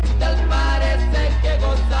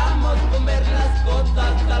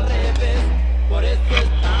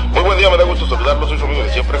saludarlos, soy su amigo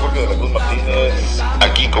de siempre, Jorge de la Cruz Martínez,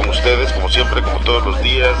 aquí con ustedes, como siempre, como todos los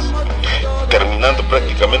días, terminando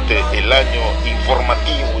prácticamente el año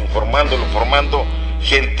informativo, formando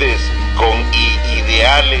gentes con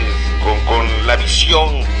ideales, con la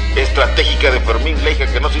visión estratégica de FERMINLEIJA,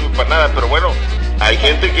 que no sirve para nada, pero bueno, hay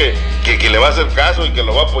gente que le va a hacer caso y que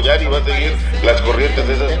lo va a apoyar y va a seguir las corrientes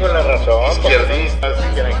de esas. Tengo la razón,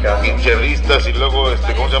 izquierdistas y luego,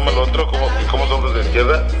 ¿cómo se llama lo otro? ¿Cómo son los de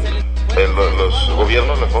izquierda? Los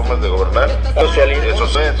gobiernos, las formas de gobernar. Socialismo.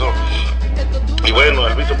 Eso. Y bueno,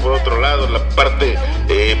 ALVIZO por otro lado, la parte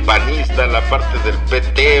panista, la parte del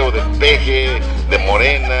PT o del PG, de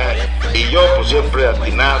Morena, y yo pues siempre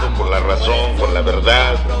atinado con la razón, con la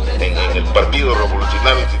verdad, en el Partido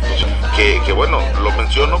Revolucionario Institucional, que bueno, lo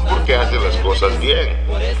menciono porque hace las cosas bien.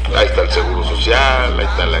 Ahí está el Seguro Social, ahí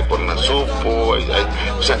está la CONASUPO,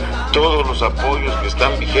 o sea, todos los apoyos que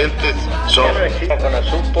están vigentes son... Ya no existe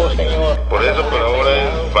CONASUPO, señor. Por eso, pero ahora es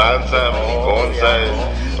FANSA, FICONSA,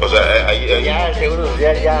 o sea, ahí... Ya el Seguro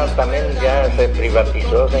Social ya también ya se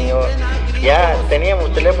privatizó, señor. Ya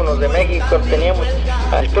teníamos teléfonos de México,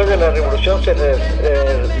 después de la revolución se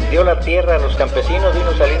les dio la tierra a los campesinos,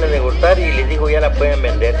 vino Salinas de Gortari y les dijo ya la pueden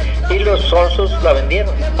vender, y los sonsos la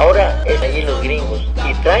vendieron. Ahora es allí los gringos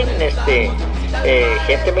y traen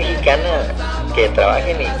gente mexicana que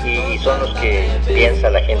trabajen y son los que piensa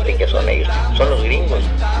la gente que son ellos, son los gringos.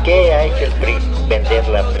 ¿Qué ha hecho el PRI? Vender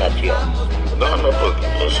la nación. No,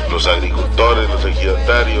 pues los agricultores, los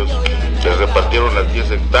ejidatarios, les repartieron las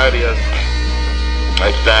 10 hectáreas.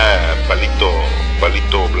 Ahí está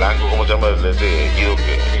Palito Blanco, ¿cómo se llama ese ejido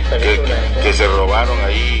que se robaron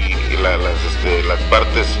ahí las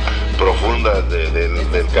partes profundas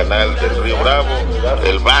del canal del Río Bravo,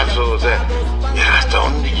 el Vaso? O sea, ¿hasta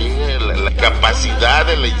dónde llega la capacidad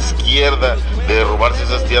de la izquierda de robarse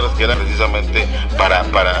esas tierras que eran precisamente para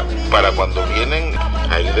cuando vienen,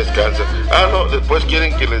 ahí descansan? No, después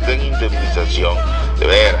quieren que les den indemnización. De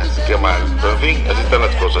veras, qué mal. Pero en fin, así están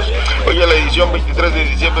las cosas. Hoy a la edición 23 de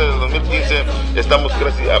diciembre del 2015, estamos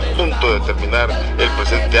casi a punto de terminar el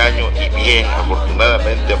presente año y bien,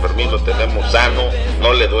 afortunadamente a Fermín lo tenemos sano,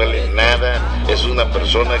 no le duele nada, es una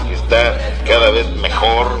persona que está cada vez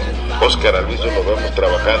mejor. Oscar ALVIZO lo vemos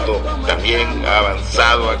trabajando también, ha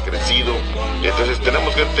avanzado, ha crecido, entonces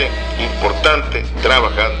tenemos gente importante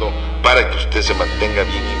trabajando para que usted se mantenga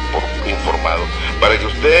bien informado, para que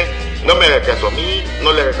usted no me haga caso a mí,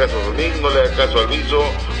 no le haga caso a Fermín, no le haga caso a ALVIZO,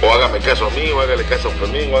 o hágame caso a mí, o hágale caso a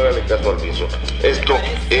Fermín, o hágale caso a ALVIZO. Esto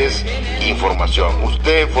es información.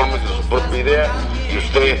 Usted fórmese su propia idea y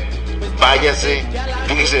usted váyase.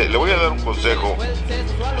 Fíjese, le voy a dar un consejo.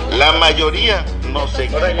 La mayoría no se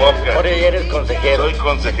equivoca. Ahora ya eres consejero. Soy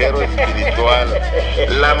consejero espiritual.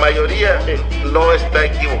 La mayoría no está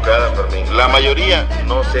equivocada, Fermín. La mayoría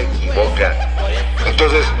no se equivoca.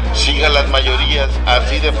 Entonces, siga las mayorías,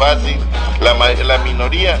 así de fácil. La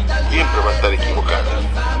minoría siempre va a estar equivocada.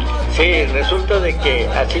 Sí, resulta de que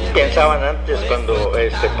así pensaban antes cuando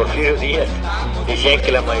Porfirio Díaz decían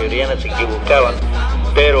que la mayoría no se equivocaban,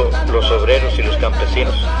 pero los obreros y los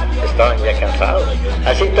campesinos estaban ya cansados.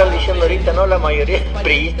 Así están diciendo ahorita, no, la mayoría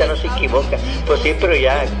priista no se equivoca. Pues sí, pero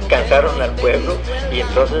ya cansaron al pueblo y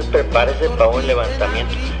entonces prepárese para un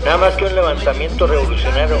levantamiento. Nada más que un levantamiento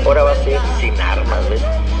revolucionario, ahora va a ser sin armas, ¿ves?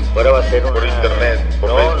 Ahora va a ser por internet,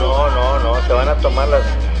 por Facebook. No, se van a tomar las...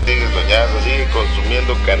 Sigue soñando, sigue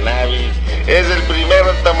consumiendo cannabis. Es el primero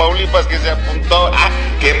en Tamaulipas que se apuntó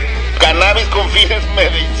que cannabis con fines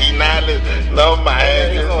medicinales. No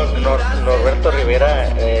mames. Dijo Norberto Rivera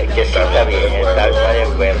que sí está bien, está de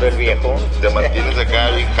acuerdo el viejo. Te mantienes acá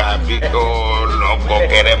bien happy, loco,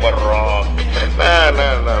 queremos rock.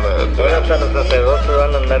 No. Ahora hasta los sacerdotes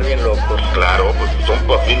van a andar bien locos. Claro, pues son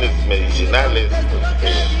para fines medicinales.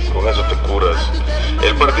 Con eso te curas.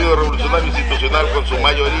 El Partido Revolucionario Institucional, con su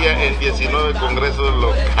mayoría en 19 congresos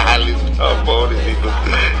locales.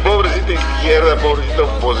 Pobrecita izquierda, pobrecita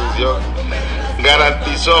oposición,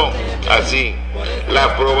 garantizó así la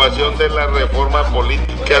aprobación de la reforma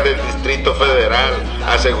política del Distrito Federal,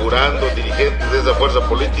 asegurando dirigentes de esa fuerza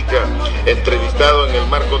política, entrevistado en el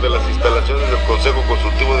marco de las instalaciones del Consejo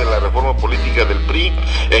Consultivo de la Reforma Política del PRI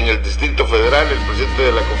en el Distrito Federal, el presidente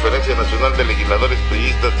de la Conferencia Nacional de Legisladores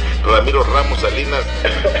Priistas, Ramiro Ramos Salinas,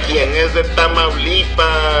 quien es de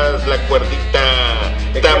Tamaulipas, la cuerdita.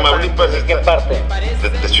 Tamaulipas. ¿De qué parte?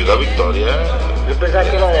 De Ciudad Victoria. Yo pensaba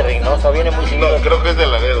que era de Reynosa, viene muy seguido. No, creo que es de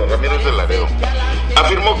Laredo, Ramiro es de Laredo.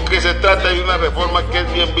 Afirmó que se trata de una reforma que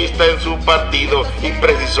es bien vista en su partido y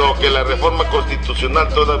precisó que la reforma constitucional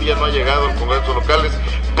todavía no ha llegado al Congreso locales,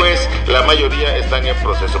 pues la mayoría están en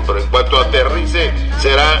proceso, pero en cuanto aterrice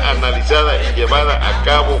será analizada y llevada a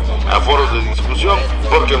cabo a foros de discusión,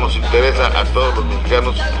 porque nos interesa a todos los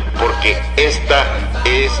mexicanos, porque esta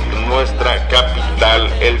es nuestra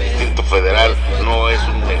capital. El Distrito Federal no es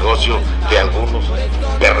un negocio de algunos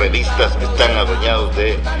perredistas que están adueñados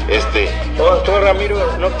de este. Tú,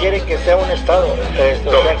 Ramiro, no quiere que sea un estado.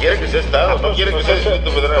 No quiere que sea estado, no quiere que sea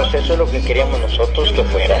Distrito Federal. Pues eso es lo que queríamos nosotros que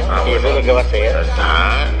fuera, y eso es lo que va a ser.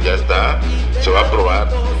 Ya está, se va a aprobar.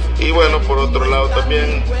 Y bueno, por otro lado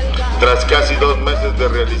también, tras casi 2 meses de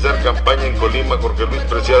realizar campaña en Colima, Jorge Luis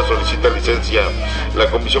Preciado solicita licencia. La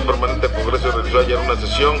Comisión Permanente del Congreso realizó ayer una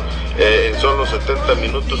sesión en solo 70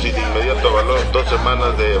 minutos y de inmediato avaló 2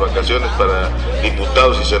 semanas de vacaciones para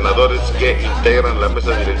diputados y senadores que integran la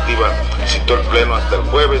mesa directiva. Citó el pleno hasta el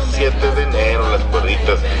jueves 7 de enero. Las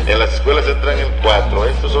cuerditas en las escuelas entran el 4.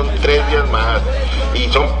 Estos son 3 días más y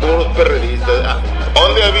son puros perredistas.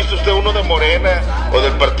 ¿Dónde ha visto usted uno de Morena o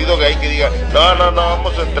del partido gay que diga, no,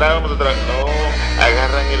 vamos a entrar? No,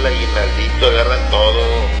 agarran el aguinaldito, agarran todo.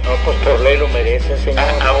 No, pues por ley lo merecen, señor.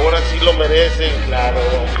 Ahora sí lo merecen. Claro.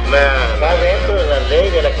 Está dentro de la ley,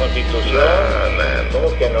 de la Constitución.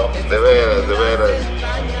 ¿Cómo que no? De veras.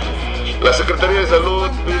 La Secretaría de Salud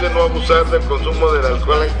pide no abusar del consumo del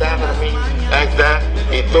alcohol. Ahí está.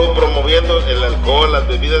 Y tú promoviendo el alcohol, las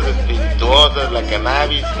bebidas espirituosas, la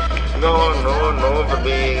cannabis. No,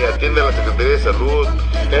 Fermín, atiende a la Secretaría de Salud.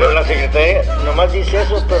 Pero la Secretaría nomás dice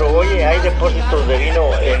eso, pero oye, hay depósitos de vino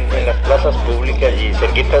en las plazas públicas y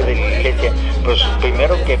cerquitas de la iglesia. Pues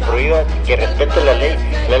primero que prohíba, que respete la ley.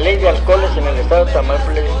 La ley de alcoholes en el estado de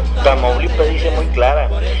Tamaulipas dice muy clara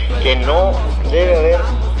que no debe haber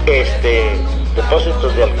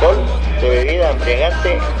depósitos de alcohol, de bebida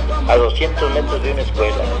embriagante a 200 metros de una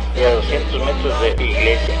escuela y a 200 metros de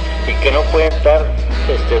iglesia, y que no pueden estar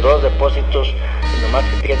 2 depósitos, nomás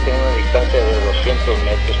que tiene que tener una distancia de 200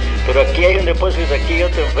 metros. Pero aquí hay un depósito aquí y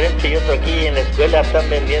otro enfrente y otro aquí, y en la escuela están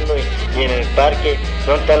vendiendo y en el parque.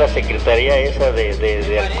 ¿Dónde está la secretaría esa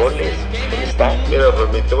de alcoholes? ¿Dónde está? Mira,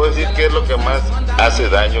 Fermín, te voy a decir qué es lo que más hace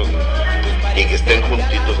daño y que estén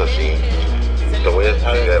juntitos así. Te voy a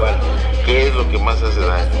explicar qué es lo que más hace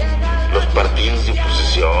daño. Los partidos de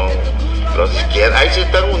oposición, los de izquierda, ahí se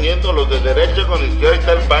están uniendo los de derecha con la izquierda. Ahí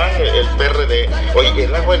está el PAN, el PRD. Oye,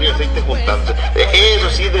 el agua y el aceite juntándose. Eso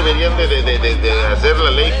sí deberían de hacer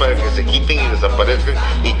la ley para que se quiten y desaparezcan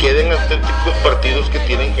y queden auténticos partidos que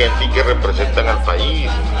tienen gente y que representan al país.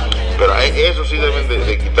 Pero eso sí deben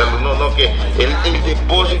de quitarlo. No, que el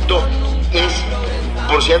depósito es...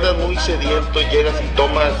 Por si andas muy sediento, llegas y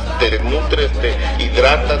tomas, te nutres, te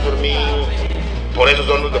hidratas, Fermín. Por eso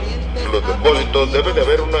son los depósitos. Debe de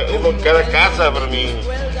haber uno en cada casa, Fermín.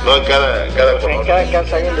 No en cada en cada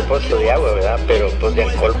casa hay un depósito de agua, ¿verdad? Pero pues de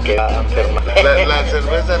alcohol que va a enfermar. La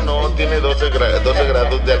cerveza no tiene 12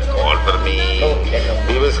 grados de alcohol, Fermín.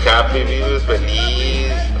 No. Vives happy, vives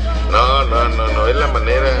feliz. No, es la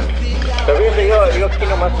manera. Pero fíjate, yo aquí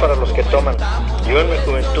nomás para los que toman. Yo en mi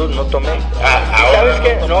juventud no tomé. ¿Sabes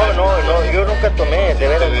qué? No, yo nunca tomé, de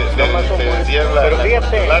veras. Pero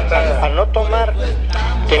fíjate, al no tomar,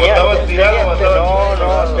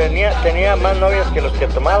 tenía más novias que los que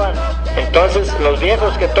tomaban. Entonces, los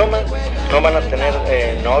viejos que toman no van a tener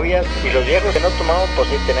novias, y los viejos que no tomamos, pues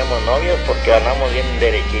sí tenemos novias, porque andamos bien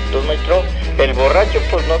derechitos, maestro. El borracho,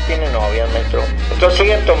 pues no tiene novias, maestro. Entonces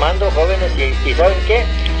siguen tomando, jóvenes, y ¿saben qué?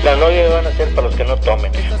 Las novias van a ser para los que no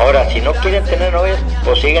tomen. Ahora, si no quieren tener novias,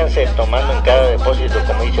 pues síganse tomando en cada depósito,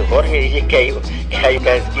 como dice Jorge, dice que hay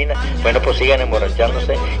cada esquina. Bueno, pues sigan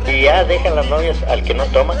emborrachándose y ya dejan las novias al que no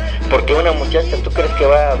toma, porque una muchacha, ¿tú crees que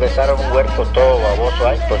va a besar a un huerco todo baboso?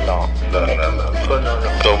 Ay, pues no. Pues no.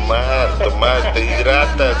 Tomar, te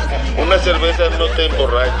hidratas. Una cerveza no te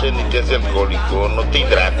emborracha ni te hace alcohólico, no te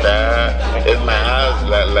hidrata. Es más,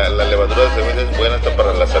 la levadura de cerveza es buena hasta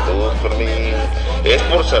para la salud, por mí. Es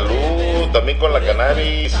por salud, también con la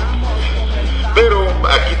cannabis. Pero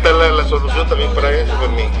aquí está la solución también para eso, por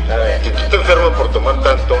mí. Si tú te enfermas por tomar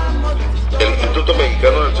tanto, el Instituto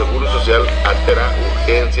Mexicano del Seguro Social altera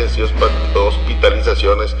urgencias y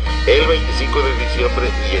hospitalizaciones el 25 de diciembre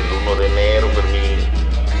y el 1 de enero, Fermín.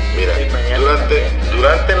 Mira,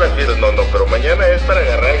 durante las fiestas, pero mañana es para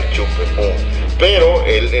agarrar el chupe, pum. Pero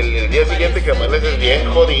el día siguiente que amaneces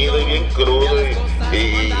bien jodido y bien crudo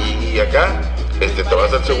y acá, te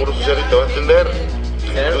vas al Seguro Social y te va a atender.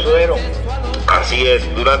 El suero. Así es,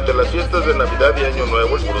 durante las fiestas de Navidad y Año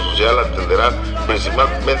Nuevo, el Seguro Social atenderá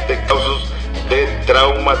principalmente casos de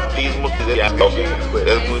traumatismos y de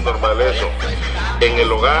es muy normal eso. En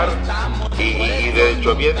el hogar y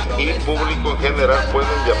derechohabientes y público en general pueden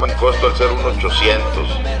llamar costo al 01800.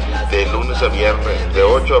 de lunes a viernes, de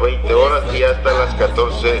 8 a 20 horas y hasta las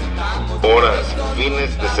 14 horas,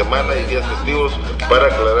 fines de semana y días festivos, para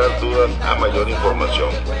aclarar dudas a mayor información.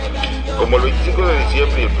 Como el 25 de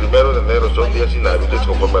diciembre y el 1 de enero son días inhábiles,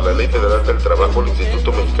 conforme a la Ley Federal del Trabajo, el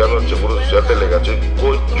Instituto Mexicano del Seguro Social Delegación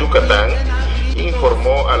Yucatán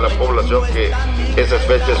informó a la población que esas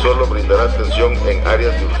fechas solo brindará atención en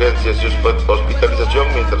áreas de urgencias y hospitalización,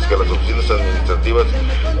 mientras que las oficinas administrativas,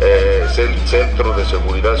 centro de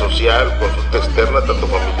seguridad social, consulta externa, tanto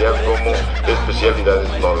familiar como especialidades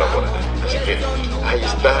no laborales. Así que ahí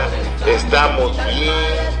está, estamos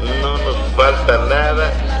bien, no nos falta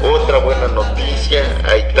nada. Otra buena noticia,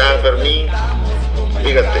 ahí está, Fermín.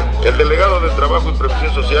 Fíjate, el delegado de Trabajo y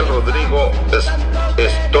Previsión Social, Rodrigo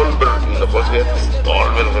Stolberg,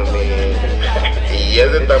 y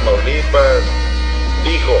es de Tamaulipas,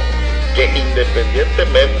 dijo que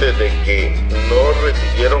independientemente de que no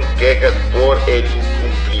recibieron quejas por el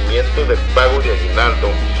incumplimiento del pago de aguinaldo,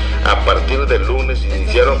 a partir del lunes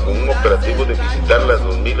iniciaron con un operativo de visitar las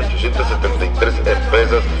 2.873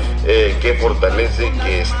 empresas que fortalece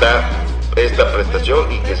que está esta prestación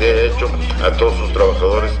y que se ha hecho a todos sus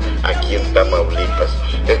trabajadores aquí en Tamaulipas.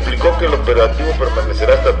 Explicó que el operativo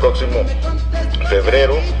permanecerá hasta el próximo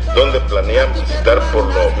febrero, donde planean visitar por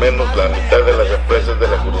lo menos la mitad de las empresas de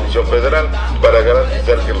la jurisdicción federal para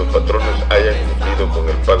garantizar que los patrones hayan cumplido con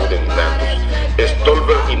el pago de aguinaldos.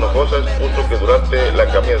 Stolberg Hinojosa expuso que durante la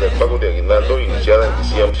campaña del pago de aguinaldo iniciada en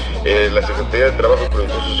diciembre, la Secretaría de Trabajo y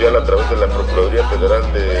Previsión Social, a través de la Procuraduría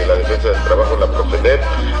Federal de la Defensa del Trabajo, la Proceder,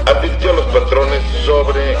 advirtió a los patrones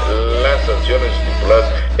sobre las sanciones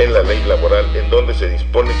estipuladas en la ley laboral, en donde se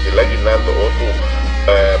dispone que el aguinaldo o su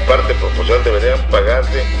parte proporcional deberían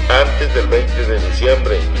pagarse antes del 20 de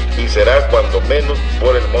diciembre y será cuando menos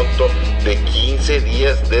por el monto de 15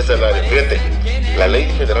 días de salario. Fíjate, la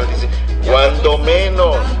ley federal dice cuando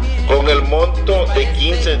menos, con el monto de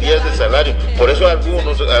 15 días de salario. Por eso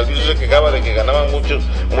algunos se quejaban de que ganaban muchos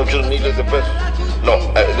miles de pesos. No,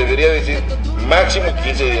 debería decir máximo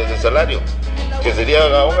 15 días de salario, que sería,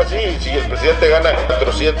 aún así, si el presidente gana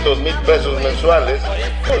 400,000 pesos mensuales,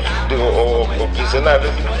 pues, o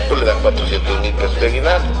quincenales, pues le dan 400,000 pesos de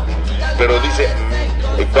aguinaldo. Pero dice,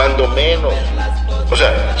 cuando menos. O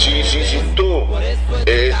sea, si tú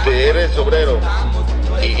eres obrero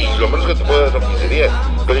y lo menos que te puedo dar son 15 días,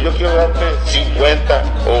 pero yo quiero darte 50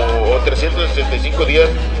 o 365 días,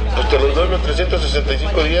 pues te los doy los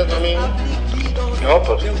 365 días, domingo. No,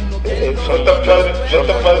 pues son tan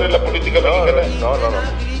padres la política mexicana. No.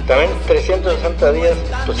 También 360 días,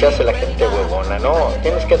 pues se hace la gente huevona. No,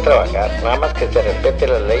 tienes que trabajar, nada más que se respete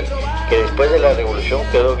la ley, que después de la revolución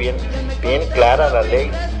quedó bien clara la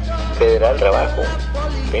ley federal del trabajo.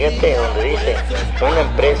 Fíjate donde dice, una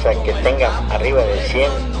empresa que tenga arriba de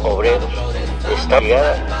 100 obreros está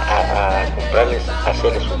obligada a comprarles, a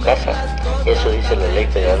hacerles su casa. Eso dice la ley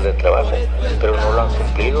federal del trabajo, pero no lo han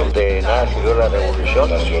cumplido. De nada sirvió la revolución.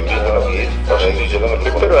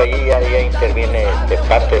 Pero ahí ya interviene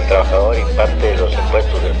parte del trabajador y parte de los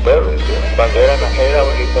impuestos del pueblo, cuando era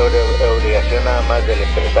obligación nada más del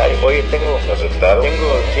empresario. Oye, tengo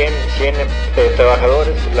 100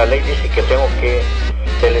 trabajadores, la ley dice que tengo que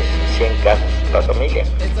hacerles 100 casas para la familia.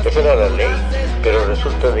 Esa era la ley, pero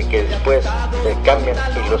resulta de que después se cambian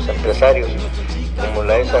y los empresarios, como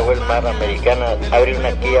la esa Walmart americana, abre una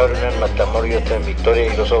aquí, abre una en Matamoros y otra en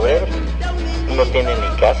Victoria, y los obreros no tienen ni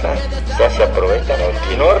casa, ya se aprovechan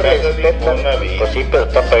y no respetan. Pues sí, pero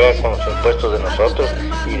está pagada con los impuestos de nosotros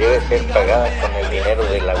y debe ser pagada con el dinero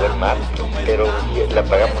de la Walmart, pero la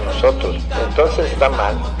pagamos nosotros, entonces está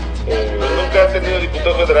mal. Nunca han tenido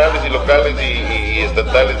diputados federales y locales y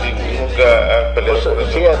estatales y nunca han peleado por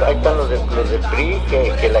eso. Sí, ahí están los del PRI,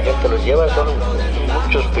 que la gente los lleva, son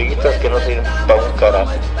muchos priistas que no sirven para un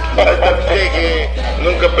carajo. Que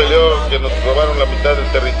nunca peleó, que nos robaron la mitad del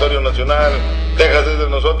territorio nacional. Texas es de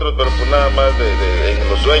nosotros, pero pues nada más en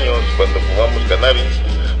los sueños, cuando fumamos cannabis,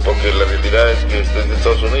 porque la realidad es que es de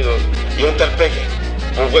Estados Unidos. Y un tal peje,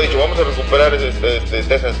 como fue dicho, vamos a recuperar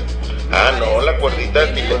Texas. Ah, no, la cuerdita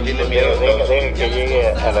ni le tiene miedo. Deja que llegue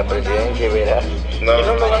a la presidencia y verás. No. Y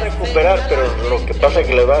no lo va a recuperar, pero lo que pasa es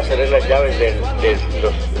que les va a cerrar las llaves de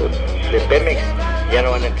Pemex. Ya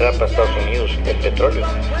no van a entrar para Estados Unidos el petróleo.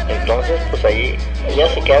 Entonces, pues ahí ya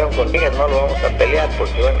se quedaron con ellas, no lo vamos a pelear,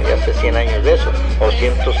 porque bueno, ya hace 100 años de eso, o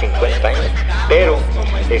 150 años. Pero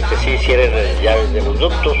sí cierren las llaves de los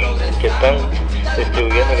ductos que están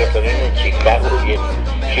distribuyendo gasolina en Chicago y en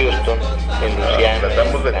Houston, en Luisiana. La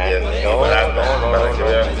estamos vendiendo. No,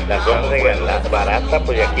 la están regalando barata,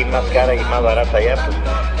 pues y aquí más cara y más barata allá, pues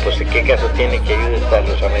pues qué caso tiene que ayude a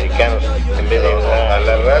los americanos en vez de ayudar a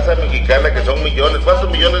la raza mexicana, que son millones. ¿Cuántos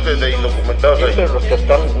millones de indocumentados hay? Pero los que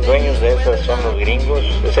están dueños de esas son los gringos,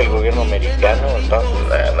 es el gobierno americano. Entonces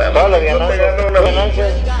todas las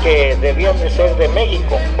ganancias que debían de ser de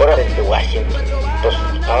México, ahora desde Washington. Pues,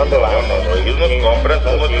 ¿a dónde van? No, ellos nos compran,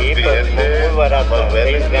 somos sí, clientes, muy barato. nos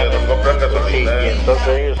venden, nos compran gasolina. Sí, y entonces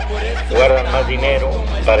ellos guardan más dinero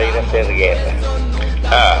para ir a hacer guerra.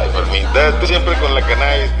 Ay, Fermín, tú siempre con la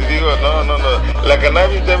cannabis, te digo, no, la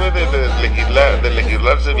cannabis debe de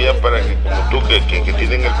legislarse bien para que, como tú, que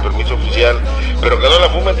tienen el permiso oficial, pero que no la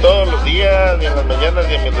fumen todos los días, ni en las mañanas,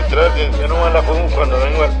 ni en mis letras. Yo no la fumo cuando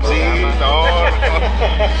vengo al programa. Sí,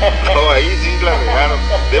 no, ahí sí la regaron.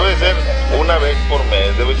 Debe ser una vez por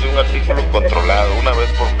mes, debe ser un artículo controlado, una vez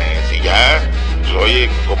por mes, y ya, pues, oye,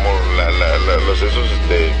 como los esos,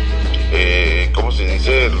 ¿cómo se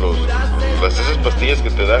dice? Esas pastillas que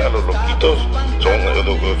te dan a los loquitos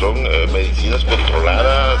son medicinas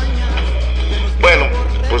controladas. Bueno,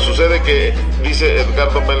 pues sucede que, dice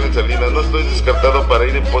Edgardo Mélez Salinas, no estoy descartado para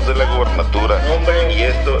ir en pos de la gobernatura. Hombre, y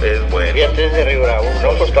esto es bueno. Fíjate, es de Río Bravo. No,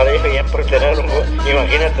 pues para ello ya por tener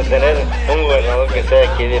imagínate tener un gobernador que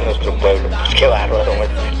sea aquí de nuestro pueblo. Pues qué bárbaro,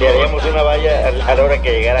 le haríamos una valla a la hora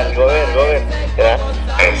que llegara el gobernador, ¿verdad?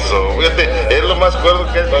 Eso, fíjate, es lo más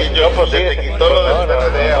cuerdo que es pues, yo, pues, te quitó lo de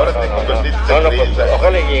PRD, ahora te convertiste en pues,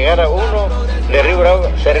 ojalá llegara uno de Río Bravo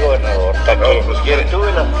a ser gobernador. Pues quiere. Tuve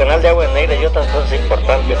el canal de Agua Negra y otras cosas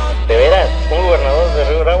importantes. De veras, un gobernador de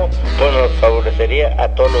Río Bravo pues nos favorecería a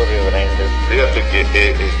todos los riobraenses. Fíjate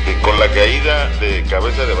que con la caída de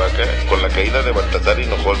Cabeza de Vaca, con la caída de Baltasar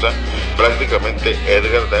Hinojosa, prácticamente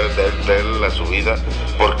Edgar da la subida,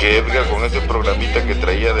 porque Edgar con ese programita que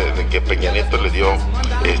traía de que Peña Nieto le dio,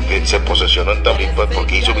 se posesionó en Tamaulipas,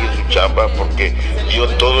 porque hizo bien su chamba, porque dio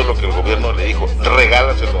todo lo que el gobierno le dijo,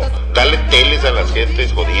 regálaselo, dale teles a las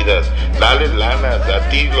gentes jodidas, dale lanas, a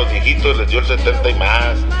ti los viejitos les dio el 70 y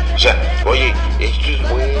más. O sea, oye, esto es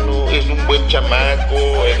bueno, es un buen chamaco,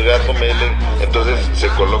 Edgardo Mélez. Entonces se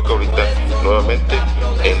coloca ahorita nuevamente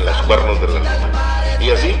en las cuernos de la luna.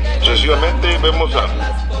 Y así, sucesivamente, vemos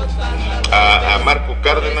a Marco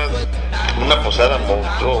Cárdenas, una posada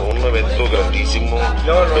monstruo, un evento grandísimo.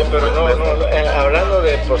 Hablando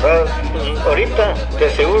de posadas, ahorita te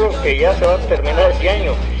aseguro que ya se va a terminar este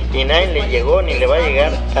año y nadie le llegó ni le va a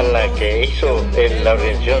llegar a la que hizo la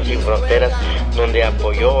Organización Sin Fronteras, donde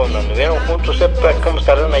apoyó, donde anduvieron juntos, sepa cómo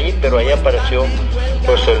estarán allí, pero allá apareció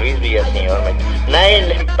José Luis Villaseñor. Nadie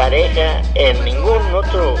le empareja en ningún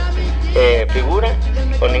otro figura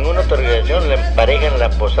o ninguna otra organización le emparejan la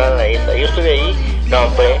posada esa. Yo estuve ahí,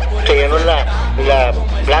 se llenó la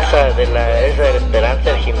plaza de esa de Esperanza,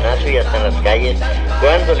 el gimnasio y hasta en las calles.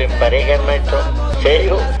 Cuando le emparejan, maestro,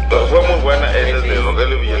 ¿serio? Pues fue muy buena, esa de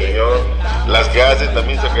Rogelio Villaseñor. Las que hacen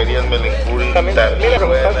también Zacarías Melencuri. Mira,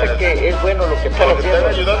 lo que pasa es que es bueno lo que están haciendo.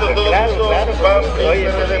 Están ayudando a todo el mundo. Claro. Oye,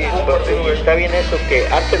 pues, está bien eso, que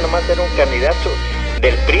antes nomás era un candidato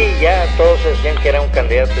del PRI, ya todos decían que era un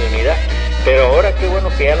candidato de unidad, pero ahora qué bueno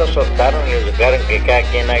que ya lo soltaron y les dejaron que cada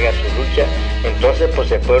quien haga su lucha. Entonces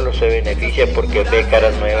pues el pueblo se beneficia porque ve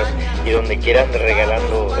caras nuevas y donde quieran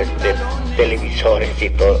regalando televisores y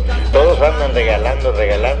todo, todos andan regalando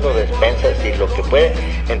despensas y lo que pueden.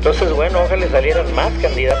 Entonces bueno, ojalá salieran más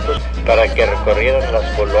candidatos para que recorrieran las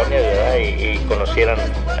colonias, ¿verdad? Y conocieran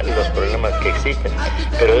los problemas que existen.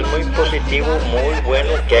 Pero es muy positivo, muy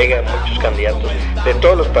bueno que haya muchos candidatos de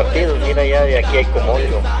todos los partidos. Mira, ya de aquí hay como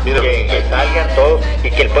odio, que salgan todos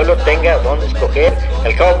y que el pueblo tenga dónde escoger.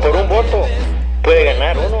 Al cabo, por un voto puede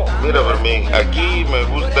ganar uno. Mira, Fermín, aquí me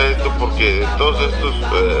gusta esto porque de todos estos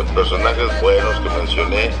personajes buenos que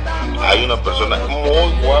mencioné, hay una persona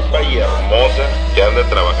muy guapa y hermosa que anda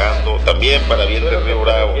trabajando también para bien de Río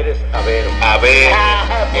Bravo. A ver,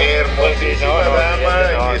 hermosísima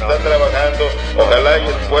dama que está trabajando. Ojalá y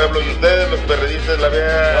el pueblo y ustedes los periodistas la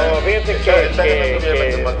vean. No, fíjate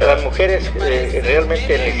que las mujeres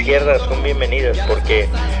realmente en la izquierda son bienvenidas porque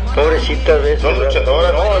pobrecitas veces. Son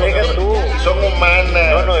luchadoras. No, deja tú. Son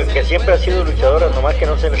humanas. No, que siempre han sido luchadoras, nomás que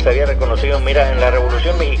no se les había reconocido. Mira, en la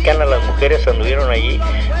Revolución Mexicana las mujeres anduvieron allí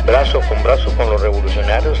brazo con los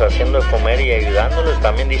revolucionarios, haciendo de comer y ayudándoles.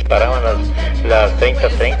 También disparaban las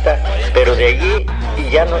 30-30, pero de allí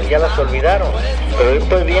ya las olvidaron. Pero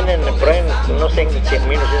después vienen por ahí, no sé, en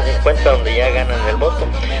 1950, donde ya ganan el voto.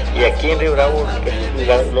 Y aquí en Río Bravo,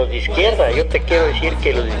 los de izquierda, yo te quiero decir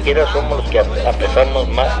que los de izquierda somos los que apreciamos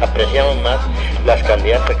más las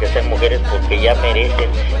candidatas que sean mujeres, porque ya merecen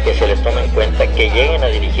que se les tome en cuenta, que lleguen a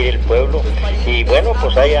dirigir el pueblo. Y bueno,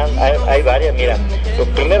 pues hay varias. Mira, pues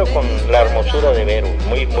primero con la hermosura de Vero,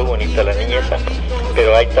 muy bonita la niña esa,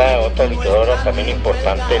 pero ahí está otra luchadora también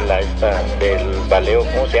importante, esta del baleo,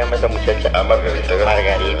 ¿cómo se llama esa muchacha? Margarita.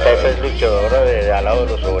 Margarita, esa es luchadora al lado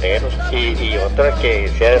de los obreros, y otra que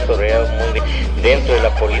se ha desarrollado muy dentro de la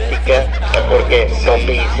política, porque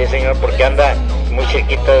sí señor, porque anda muy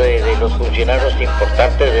cerquita de los funcionarios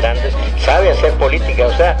importantes, grandes, sabe hacer política,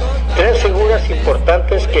 o sea, 3 figuras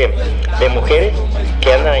importantes de mujeres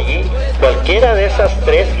que andan allí, cualquiera de esas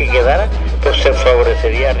 3 que quedaran, pues se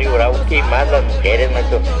favorecería a Río Bravo, y más las mujeres,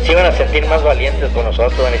 maestro, se iban a sentir más valientes con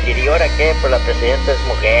nosotros, van a decir, ¿y ahora qué? Pues la presidenta es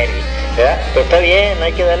mujer, ¿verdad? Pero está bien,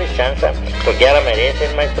 hay que darle chance, porque ya la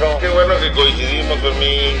merecen, maestro. Qué bueno que coincidimos,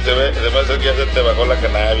 Fermín, además que ya se te bajó la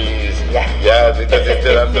cannabis, ya te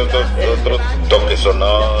hiciste darte otro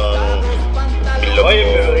toquezonón. Oye,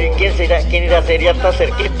 pero ¿quién irá a ser? Ya está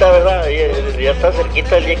cerquita, ¿verdad? Ya está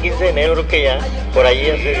cerquita el día 15 de enero, creo que ya, por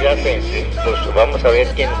ahí pues vamos a ver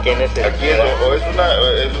quién es el. Aquí es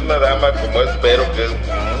una dama, como espero, que es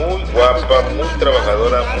muy guapa, muy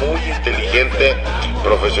trabajadora, muy inteligente,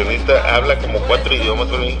 profesionista, habla como 4 idiomas,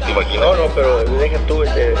 ¿te imaginas? No, pero deja tú,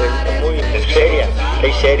 es muy seria,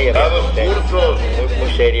 es seria. Dados cursos.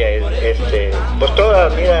 Muy seria, pues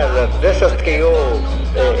todas, mira, las de esas que yo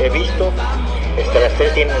he visto, las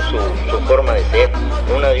 3 tienen su forma de ser,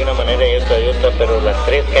 una de una manera y otra de otra, pero las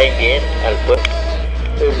 3 caen bien al pueblo.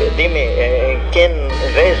 Dime, ¿en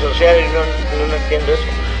redes sociales no entiendo eso?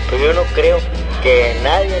 Pero yo no creo que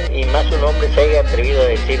nadie, y más un hombre, se haya atrevido a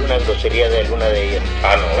decir una grosería de alguna de ellas.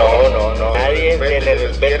 No. Nadie se le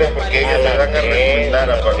respeta porque ellas se van a respetar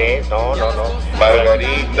a No.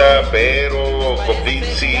 Margarita, Vero,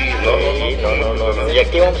 Copizzi, no. Y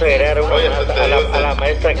aquí vamos a agregar a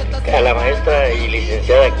la maestra y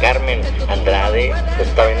licenciada Carmen Andrade, pues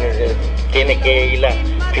también tiene que irla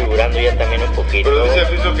figurando ya también un poquito. Pero dice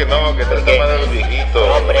Alviso que no, que trata mal a los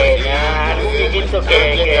viejitos. Hombre, un viejito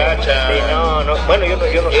no, bueno, yo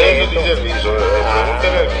no sé. Eso dice Alviso,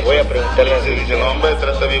 voy a preguntarle a dice, no, hombre,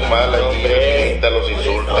 trata bien mal ahí, los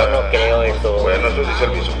insulta. No creo eso. Bueno, eso dice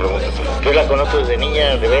Alviso, pregúntaselo. Yo la conozco desde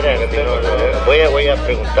niña, de veras. Voy a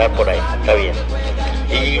preguntar por ahí, está bien.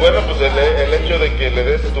 Y bueno, pues el hecho de que le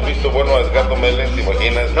des tu visto bueno a Edgardo Melen, ¿te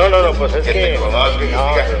imaginas? No, pues es que te conozca, que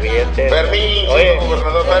diga, Fermín,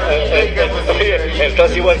 gobernador Fermín,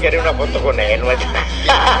 entonces igual quería una foto con él, macho.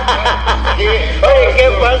 Oye,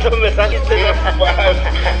 qué falso me saliste.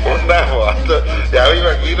 Una foto, ya me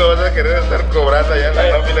imagino, vas a querer estar cobrando allá en la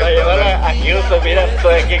nómina. A llevar a Houston, mira,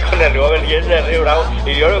 estoy aquí con el joven y es de Río Bravo,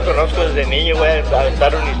 y yo lo conozco desde niño, voy a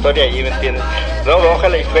aventar una historia allí, ¿me entiendes? No,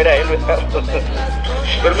 ojalá y fuera él,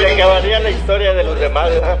 se acabaría la historia de los demás,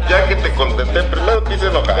 ¿verdad? Ya que te contenté, primero te hice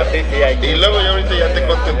enojar, y luego ya ahorita ya te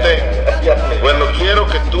contenté. Bueno, quiero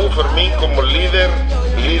que tú, Fermín, como líder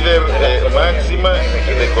máxima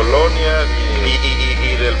de colonias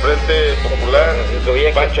y del Frente Popular,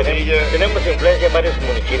 tenemos influencia en varios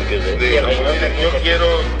municipios. Yo quiero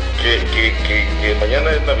que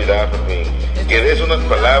mañana es Navidad, Fermín, que des unas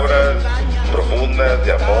palabras profundas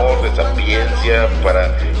de amor, de sapiencia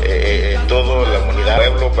para toda la humanidad,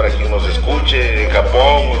 pueblo, para quien nos escuche en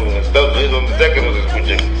Japón, en Estados Unidos, donde sea que nos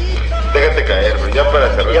escuchen. Déjate caer, pero ya para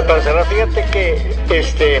cerrar. Fíjate que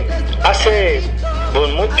hace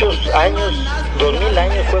muchos años, 2000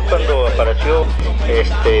 años fue cuando apareció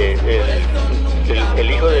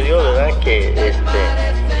el Hijo de Dios, ¿verdad? Que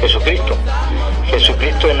Jesucristo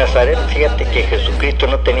de Nazaret. Fíjate que Jesucristo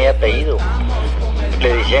no tenía apellido.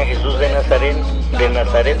 Le decían Jesús de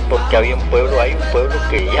Nazaret porque hay un pueblo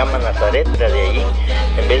que llama Nazaret, era de allí,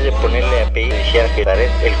 en vez de ponerle apellido decían Nazaret,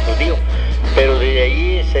 el judío, pero de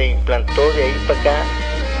ahí se implantó, de ahí para acá,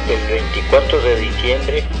 el 24 de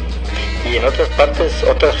diciembre, y en otras partes,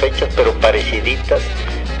 otras fechas, pero pareciditas,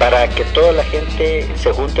 para que toda la gente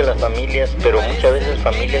se junte, las familias, pero muchas veces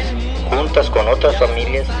familias juntas con otras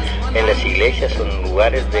familias en las iglesias o en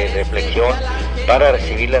lugares de reflexión para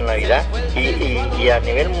recibir la Navidad. Y a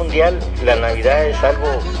nivel mundial la Navidad es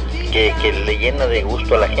algo que le llena de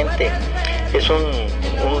gusto a la gente. Es un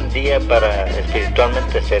día para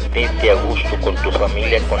espiritualmente sentirte a gusto con tu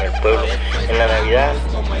familia, con el pueblo. En la Navidad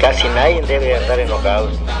casi nadie debe andar enojado,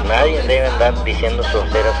 nadie debe andar diciendo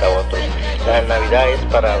sonceras a otros. La Navidad es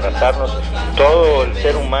para abrazarnos, todo el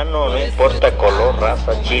ser humano, no importa color,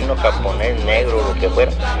 raza, chino, japonés, negro, lo que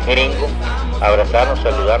fuera, gringo, abrazarnos,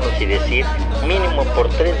 saludarnos y decir mínimo por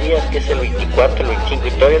 3 días, que es el 24, el 25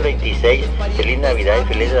 y todavía el 26, feliz Navidad y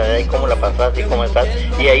feliz Navidad, y cómo la pasaste y cómo estás,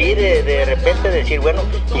 y ahí de repente decir, bueno,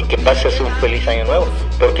 y que pases un feliz año nuevo,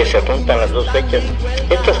 porque se juntan las dos fechas.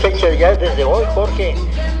 Estas fechas ya desde hoy, Jorge,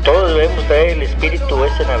 todos debemos traer el espíritu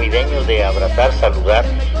ese navideño de abrazar, saludar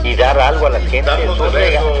y dar algo a la gente.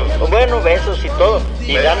 Bueno, besos y todo,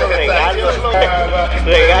 y darnos regalos,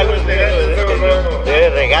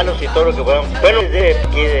 regalos y todo lo que podamos. Bueno, desde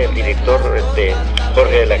aquí el director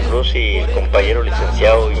Jorge de la Cruz y el compañero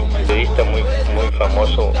licenciado y periodista muy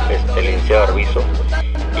pues el licenciado ALVIZO,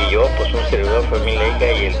 y yo, pues un servidor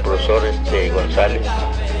FERMINLEIJA, y el profesor González,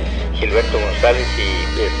 Gilberto González, y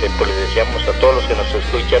pues les deseamos a todos los que nos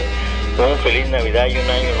escuchan un feliz Navidad y un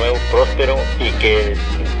año nuevo próspero, y que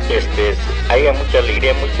haya mucha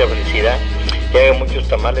alegría, mucha felicidad, que haya muchos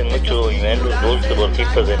tamales, muchos buñuelos, dulces,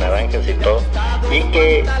 bolsitas de naranjas y todo, y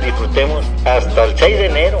que disfrutemos hasta el 6 de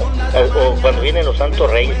enero, o cuando vienen los Santos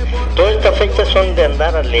Reyes. Todas estas fechas son de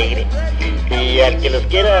andar alegre, y al que los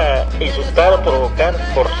quiera insultar o provocar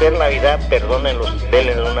por ser Navidad, perdónenlos,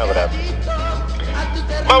 denle un abrazo.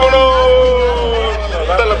 ¡Vámonos!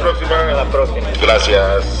 Hasta la próxima. Hasta la próxima.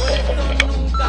 Gracias.